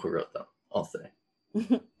the people who wrote them, I'll say.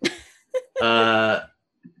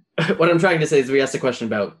 What I'm trying to say is we asked a question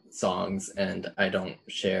about songs, and I don't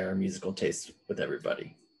share musical taste with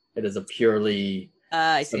everybody. It is a purely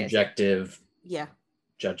subjective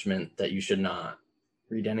judgment that you should not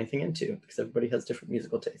read anything into, because everybody has different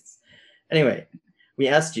musical tastes. Anyway, we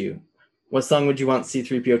asked you, what song would you want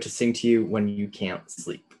C-3PO to sing to you when you can't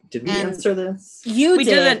sleep? Did we answer this? We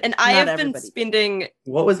didn't, and I have been spending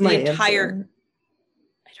what was my entire answer?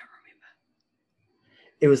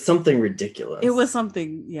 It was something ridiculous. It was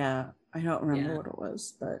something, I don't remember what it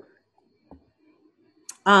was, but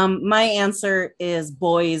my answer is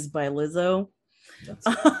Boys by Lizzo.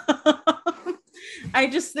 I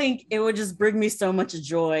just think it would just bring me so much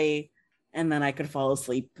joy, and then I could fall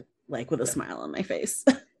asleep like with a smile on my face.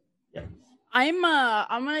 I'm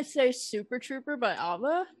gonna say Super Trooper by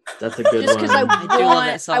ABBA. That's a good just one.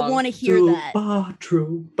 because I want to hear that.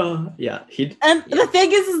 Trooper. Yeah, the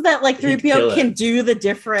thing is that like 3PO can do the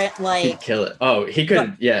different like he'd kill it. Oh, he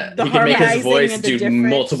could. He could make his voice do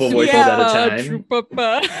multiple voices at a time.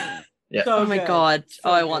 Yeah. Oh my god.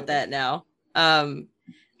 I want that now. I've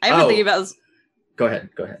been thinking about this. Go ahead.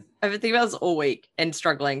 I've been thinking about this all week and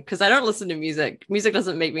struggling because I don't listen to music. Music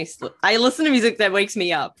doesn't make me sleep. I listen to music that wakes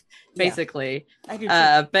me up, basically. I do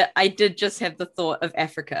too. But I did just have the thought of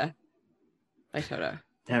Africa by Toto.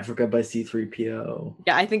 Africa by C-3PO.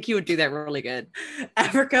 Yeah, I think he would do that really good.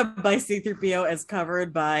 Africa by C-3PO as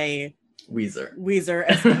covered by Weezer.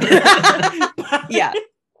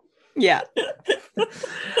 Yeah.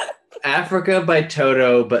 Africa by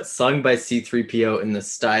Toto, but sung by C-3PO in the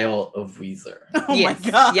style of Weezer. Oh my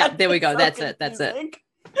god. Yeah, there we go. That's it. That's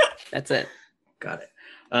it. Got it.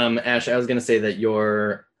 Ash, I was going to say that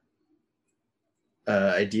your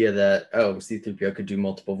idea that, C-3PO could do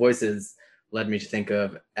multiple voices led me to think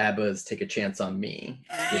of ABBA's Take a Chance on Me,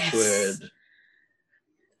 which would...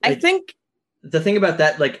 I think... The thing about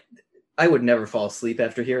that, like, I would never fall asleep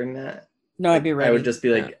after hearing that. No, I'd be ready. I would just be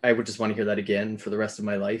like, I would just want to hear that again for the rest of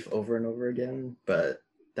my life over and over again, but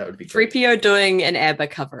that would be great. 3PO doing an ABBA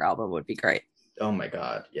cover album would be great. Oh my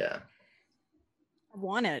god, yeah. I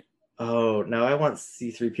want it. Oh, now I want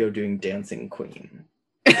C-3PO doing Dancing Queen.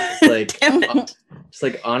 Just like, just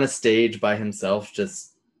like on a stage by himself,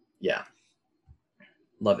 just,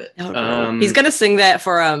 love it. He's gonna sing that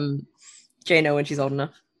for Jano when she's old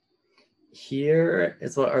enough. Here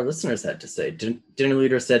is what our listeners had to say. Dinner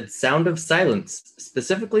Leader said, Sound of Silence,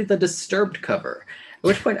 specifically the Disturbed cover. At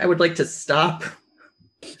which point I would like to stop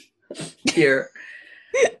here.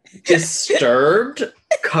 Disturbed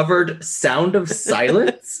covered Sound of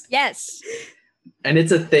Silence? Yes. And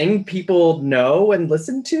it's a thing people know and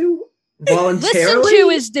listen to voluntarily? Listen to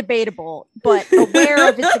is debatable, but aware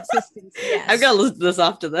of its existence, yes. I'm gonna listen to this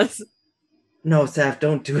after this. No, Saf,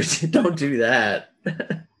 don't do it. Don't do that.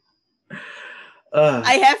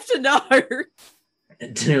 I have to know.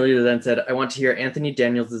 Dinner Leader then said, I want to hear Anthony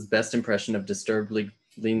Daniels' best impression of Disturbed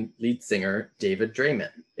lead singer David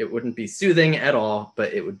Draymond. It wouldn't be soothing at all,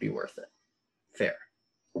 but it would be worth it. Fair.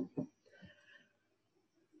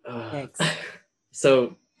 Thanks.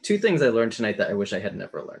 So, two things I learned tonight that I wish I had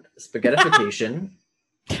never learned. Spaghettification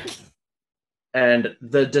and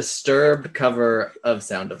the Disturbed cover of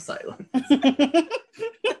Sound of Silence.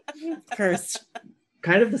 Cursed.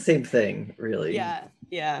 Kind of the same thing, really.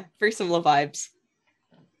 Yeah. Very similar vibes.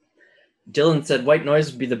 Dylan said, white noise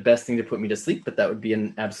would be the best thing to put me to sleep, but that would be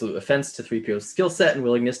an absolute offense to 3PO's skill set and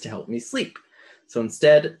willingness to help me sleep. So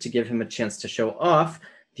instead, to give him a chance to show off,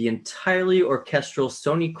 the entirely orchestral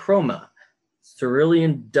Sony Chroma,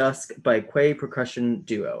 Cerulean Dusk by Quay Percussion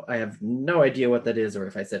Duo. I have no idea what that is or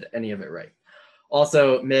if I said any of it right.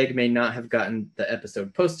 Also, Meg may not have gotten the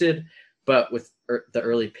episode posted, but with the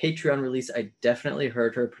early Patreon release, I definitely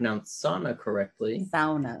heard her pronounce sauna correctly.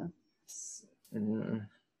 Sauna.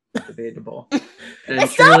 Debatable. And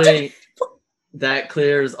surely that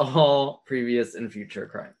clears all previous and future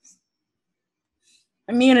crimes.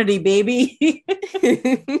 Immunity, baby.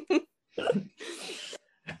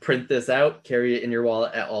 Print this out, carry it in your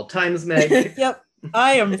wallet at all times, Meg. Yep.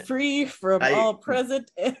 I am free from all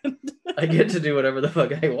present and I get to do whatever the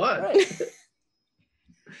fuck I want. Right.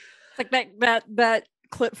 Like that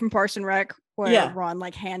clip from Parks and Rec where Ron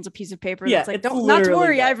like hands a piece of paper that's like, don't not to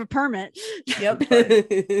worry, I have a permit. Yep.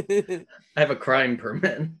 I have a crime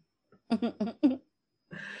permit.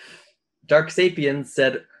 Dark Sapien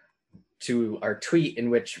said to our tweet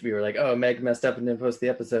in which we were like, oh, Meg messed up and didn't post the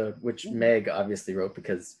episode, which Meg obviously wrote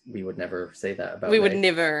because we would never say that about we Meg. would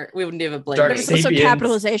never blame Dark Meg. There's also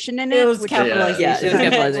capitalization in it. It was capitalization. Yeah, it was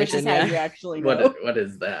capitalization. Which is how you actually know. What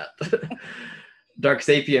is that? Dark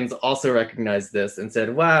Sapiens also recognized this and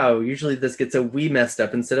said, wow, usually this gets a we messed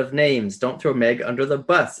up instead of names. Don't throw Meg under the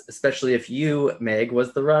bus, especially if you, Meg,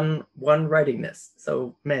 was the one writing this.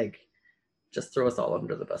 So, Meg, just throw us all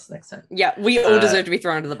under the bus next time. Yeah, we all deserve to be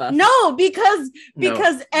thrown under the bus. No, because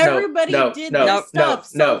everybody did their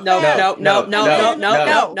stuff. No.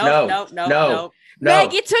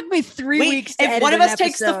 Meg, it took me 3 weeks to If edit one of an us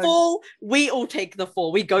takes the episode. fall, we all take the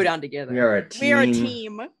fall. We go down together. We are a team. We are a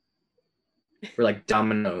team. We're like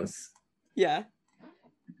dominoes. Yeah.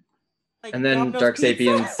 Like And then Domino's Dark Pizza.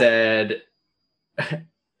 Sapien said,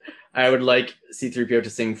 I would like C-3PO to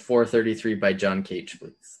sing 433 by John Cage,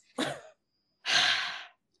 please.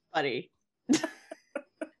 Buddy.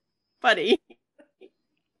 Buddy.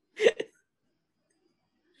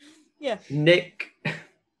 Yeah. Nick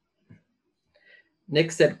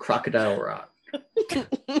said Crocodile Rock.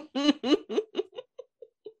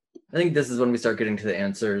 I think this is when we start getting to the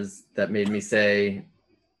answers that made me say,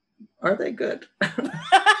 are they good?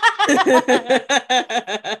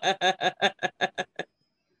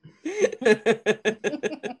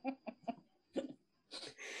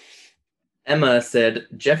 Emma said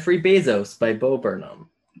Jeffrey Bezos by Bo Burnham.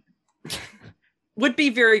 Would be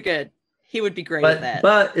very good. He would be great at that.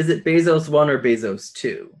 But is it Bezos 1 or Bezos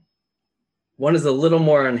 2? One is a little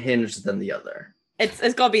more unhinged than the other.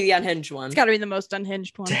 It's got to be the unhinged one. It's got to be the most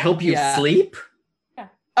unhinged one. To help you Yeah. sleep?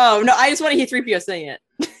 Oh, no, I just want to hear 3PO sing it.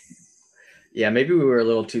 Yeah, maybe we were a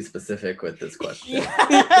little too specific with this question.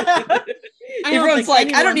 Everyone's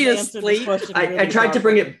like, I don't need to sleep. I tried to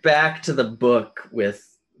bring it back to the book with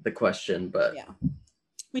the question, but Yeah.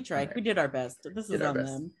 We tried. Right. We did our best. This Did is our on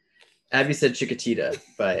best. them. Abby said Chiquitita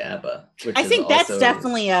by ABBA. Which I is think that's also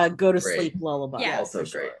definitely a go to great. sleep lullaby. Yeah, also for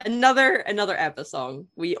sure. great. Another ABBA song.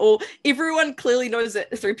 Everyone clearly knows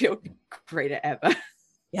that 3PO would be great at ABBA.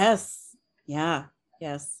 Yes. Yeah.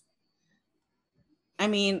 Yes. I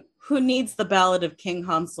mean, who needs the Ballad of King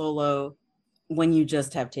Han Solo when you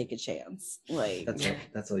just have Take a Chance? Like,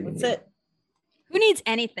 That's all you that's need. it. Who needs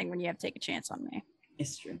anything when you have Take a Chance on Me?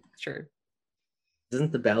 It's true. Sure.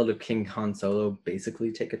 Doesn't the Ballad of King Han Solo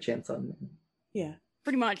basically take a chance on me? Yeah.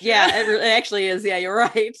 Pretty much. Yeah, it actually is. Yeah, you're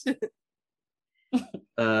right.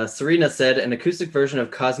 Serena said an acoustic version of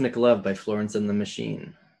Cosmic Love by Florence and the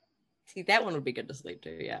Machine. See, that one would be good to sleep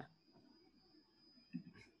to, yeah.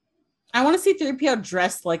 I want to see 3PO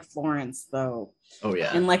dressed like Florence, though, Oh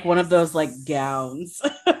yeah. in like one of those like gowns.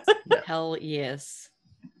 Hell yes.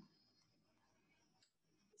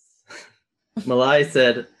 Malai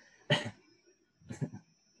said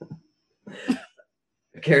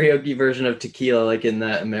a karaoke version of Tequila, like in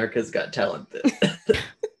that America's Got Talent bit.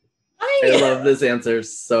 I love this answer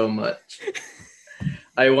so much.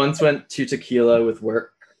 I once went to Tequila with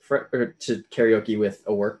or to karaoke with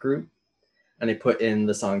a work group, and I put in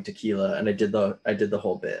the song Tequila, and I did the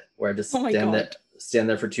whole bit where I just Oh my God. stand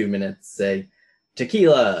there for 2 minutes, say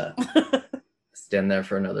Tequila, stand there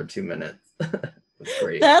for another 2 minutes. It's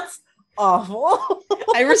great. That's awful.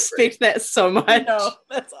 I respect that so much. No,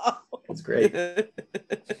 that's awful. It's great.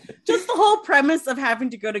 Just the whole premise of having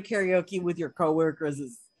to go to karaoke with your coworkers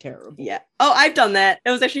is terrible. Yeah. Oh, I've done that.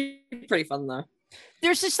 It was actually pretty fun though.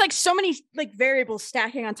 There's just like so many like variables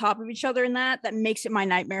stacking on top of each other in that makes it my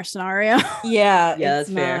nightmare scenario. Yeah, Yeah, it's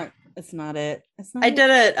that's fair. not. It's not it. It's not. I did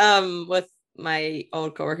it with my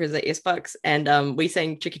old coworkers at Xbox, and we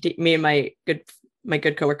sang Chiquitita. Me and my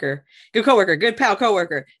good coworker, good pal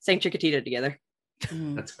coworker, sang Chiquitita together.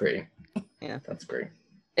 Mm. That's great. Yeah. That's great.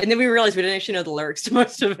 And then we realized we didn't actually know the lyrics to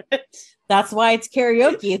most of it. That's why it's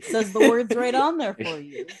karaoke. It says the words right on there for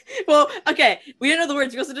you. Well, okay, we didn't know the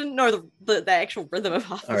words because we didn't know the actual rhythm of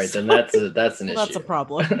half the All right, then song. that's an issue. That's a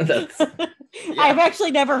problem. That's- I've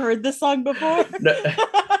actually never heard this song before. No,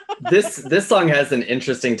 this song has an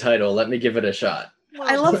interesting title. Let me give it a shot.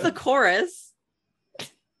 I love the chorus.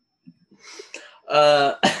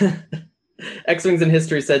 X-Wings in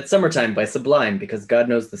History said Summertime by Sublime because God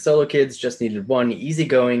knows the solo kids just needed one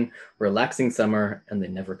easygoing, relaxing summer, and they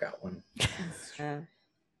never got one.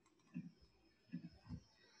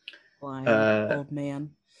 Blind old man.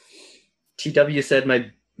 TW said my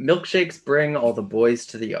milkshakes bring all the boys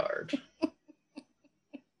to the yard.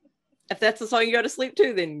 If that's the song you go to sleep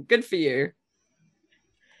to, then good for you.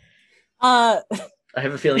 I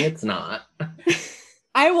have a feeling it's not.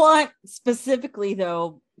 I want specifically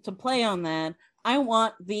though to play on that. I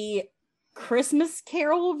want the Christmas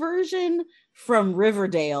Carol version from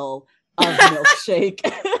Riverdale of Milkshake.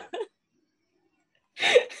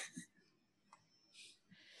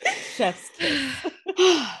 Chef's kiss.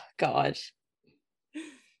 God.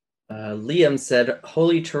 Liam said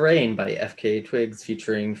Holy Terrain by FK Twigs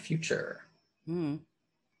featuring Future. Mm.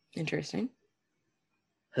 Interesting.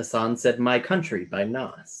 Hassan said My Country by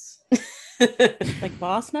Nas. Like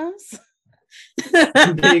Boss Knows?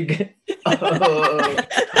 Big. Oh.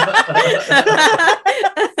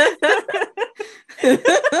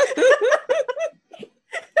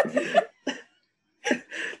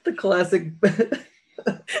 The classic.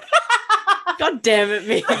 God damn it,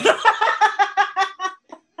 me.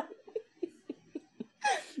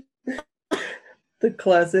 The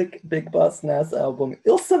classic Big Boss Nass album,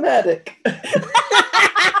 Illsomatic.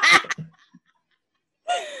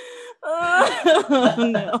 Oh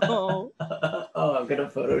no. Oh, I'm gonna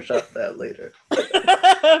Photoshop that later.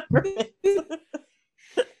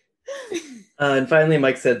 And finally,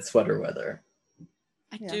 Mike said Sweater Weather.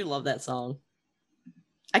 I do love that song.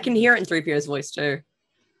 I can hear it in 3PO's voice too.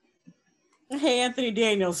 Hey, Anthony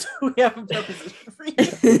Daniels, we have a proposition for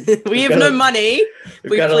you. We have no money.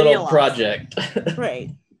 We've got a little project.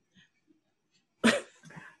 Right.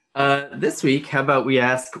 This week, how about we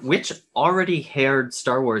ask which already haired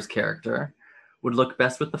Star Wars character would look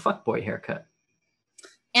best with the fuckboy haircut?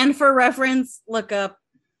 And for reference, look up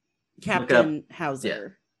Captain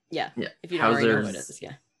Hauser. Yeah. Yeah. If you don't already know what it is,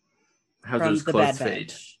 yeah. Hauser's From the close Bad fade.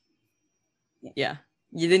 Batch. Yeah.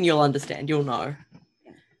 Then you'll understand. You'll know.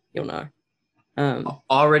 You'll know.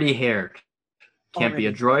 Already haired. Can't be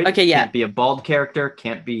a droid. Okay, yeah. Can't be a bald character.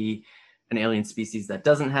 Can't be an alien species that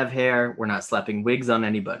doesn't have hair. We're not slapping wigs on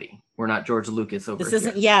anybody. We're not George Lucas over This here.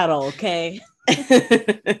 isn't Yaddle, okay?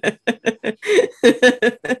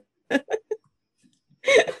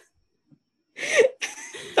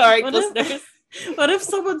 Sorry, What listeners. What if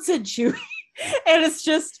someone said Chewie? And it's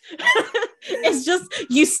just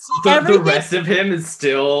you see The everything. rest of him is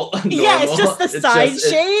still normal. Yeah, it's just the side just-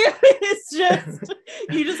 shave. It's just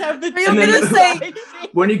you just have the. And then the say- side shave.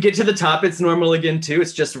 When you get to the top, it's normal again too.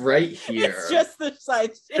 It's just right here. It's just the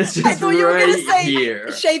side shave. It's just I thought you were right gonna say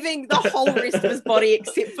here. shaving the whole rest of his body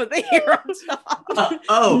except for the hair on top.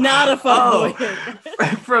 Not a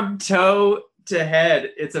fuckboy. From toe to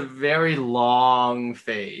head, it's a very long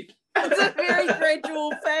fade. It's a very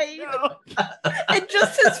gradual fade. It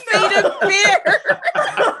just his fade and beard.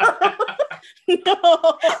 No.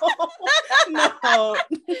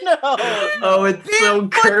 Oh, it's so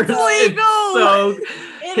cursed. It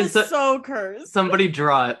Can is so- so cursed. Somebody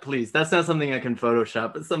draw it, please. That's not something I can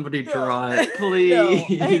Photoshop, but somebody No. draw it, No, please.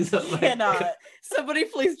 I Oh my cannot. God. Somebody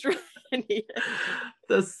please draw it.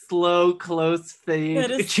 The slow, close fade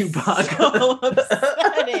That is Chewbacca. so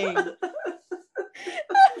upsetting.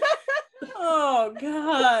 Oh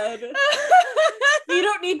God! You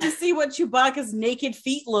don't need to see what Chewbacca's naked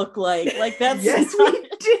feet look like. Like that's Yes, not- we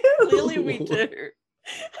do. Clearly we do.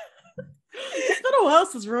 It's been a while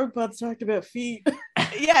since Rogue Pod's talked about feet.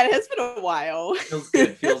 Yeah, it has been a while. Feels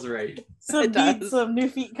good. Feels right. Some does. some new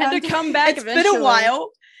feet Had to content. come back It's eventually. been a while.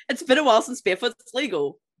 It's been a while since barefoot's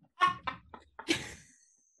legal.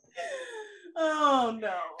 Oh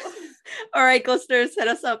no! All right, listeners, hit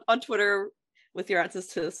us up on Twitter with your answers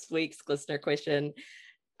to this week's listener question.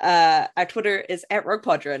 Our Twitter is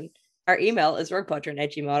 @RoguePodron. Our email is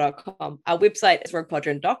roguepodron@gmail.com. Our website is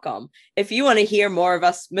roguepodron.com. If you want to hear more of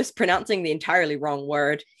us mispronouncing the entirely wrong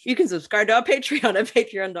word, you can subscribe to our Patreon at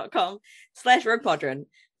patreon.com/roguepodron.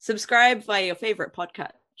 Subscribe via your favorite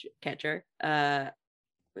podcast catcher.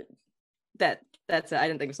 That's it. I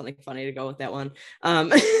didn't think of something funny to go with that one.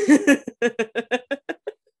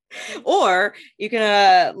 Or you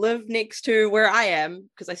can live next to where I am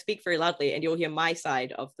because I speak very loudly and you'll hear my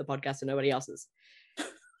side of the podcast and nobody else's.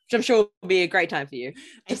 Which I'm sure will be a great time for you.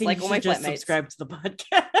 I think like you all my should just flatmates. subscribe to the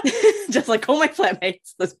podcast. Just like all my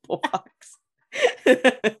flatmates, those poor fucks.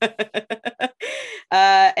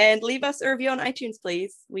 And leave us a review on iTunes,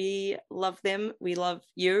 please. We love them. We love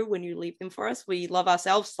you when you leave them for us. We love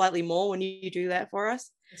ourselves slightly more when you do that for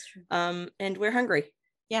us. That's true. And we're hungry.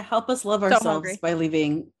 Yeah, help us love So ourselves hungry. by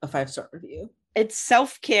leaving a 5-star review. It's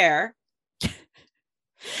self-care.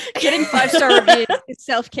 Getting 5-star reviews is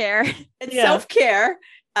self-care. It's Yeah. self-care.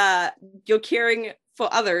 You're caring for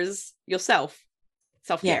others yourself.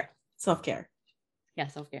 Self-care. Self-care. Yeah,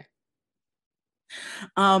 self-care.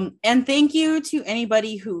 And thank you to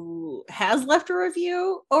anybody who has left a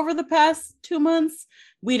review over the past 2 months.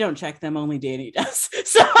 We don't check them, only Danny does.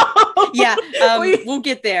 So Yeah, we- we'll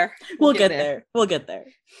get there. we'll get there. We'll get there.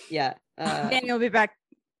 Yeah. Danny will be back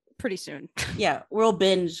pretty soon. Yeah, we'll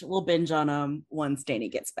binge on them once Danny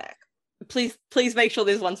gets back. Please make sure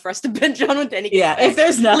there's ones for us to binge on when Danny gets Yeah, back. if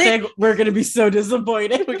there's nothing, we're gonna be so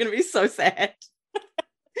disappointed. We're gonna be so sad.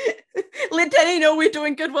 Let Danny know we're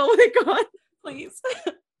doing good while we're gone. Please.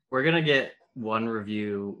 We're gonna get one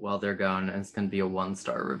review while they're gone, and it's gonna be a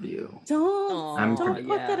 1-star review. Don't I'm put pretty-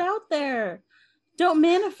 that out there. Don't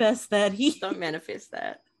manifest that heat. Don't manifest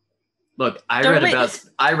that. Look, I Don't read wait.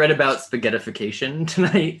 about spaghettification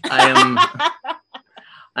tonight. I'm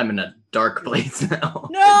in a dark place now.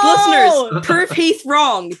 No! Listeners, prove Heath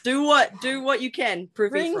wrong. Do what you can.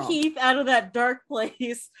 Prove Bring Heath wrong. Heath out of that dark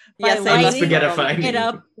place by Yes, I'm lighting spaghettifying it you.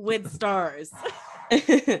 up with stars.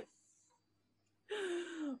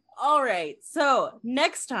 All right. So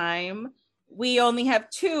next time, we only have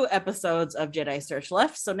 2 episodes of Jedi Search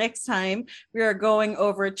left. So next time, we are going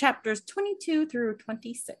over chapters 22 through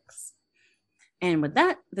 26. And with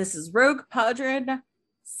that, this is Rogue Podred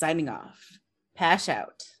signing off. Pash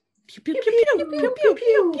out. Pew, pew, pew, pew, pew, pew, pew,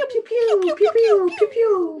 pew, pew, pew, pew,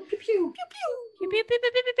 pew, pew,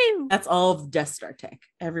 pew, pew. That's all of the Death Star tech.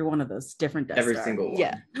 Every one of those different Death Every Star. single one.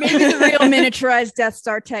 Yeah. Maybe the real miniaturized Death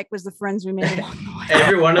Star tech was the friends we made along the way.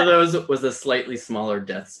 Every one of those was a slightly smaller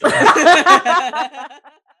Death Star.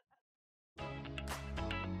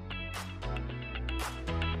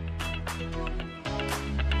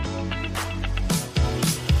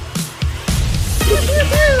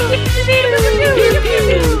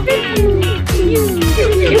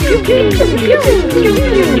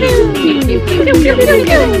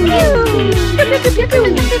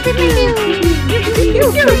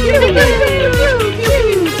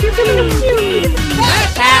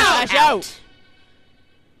 Pass out.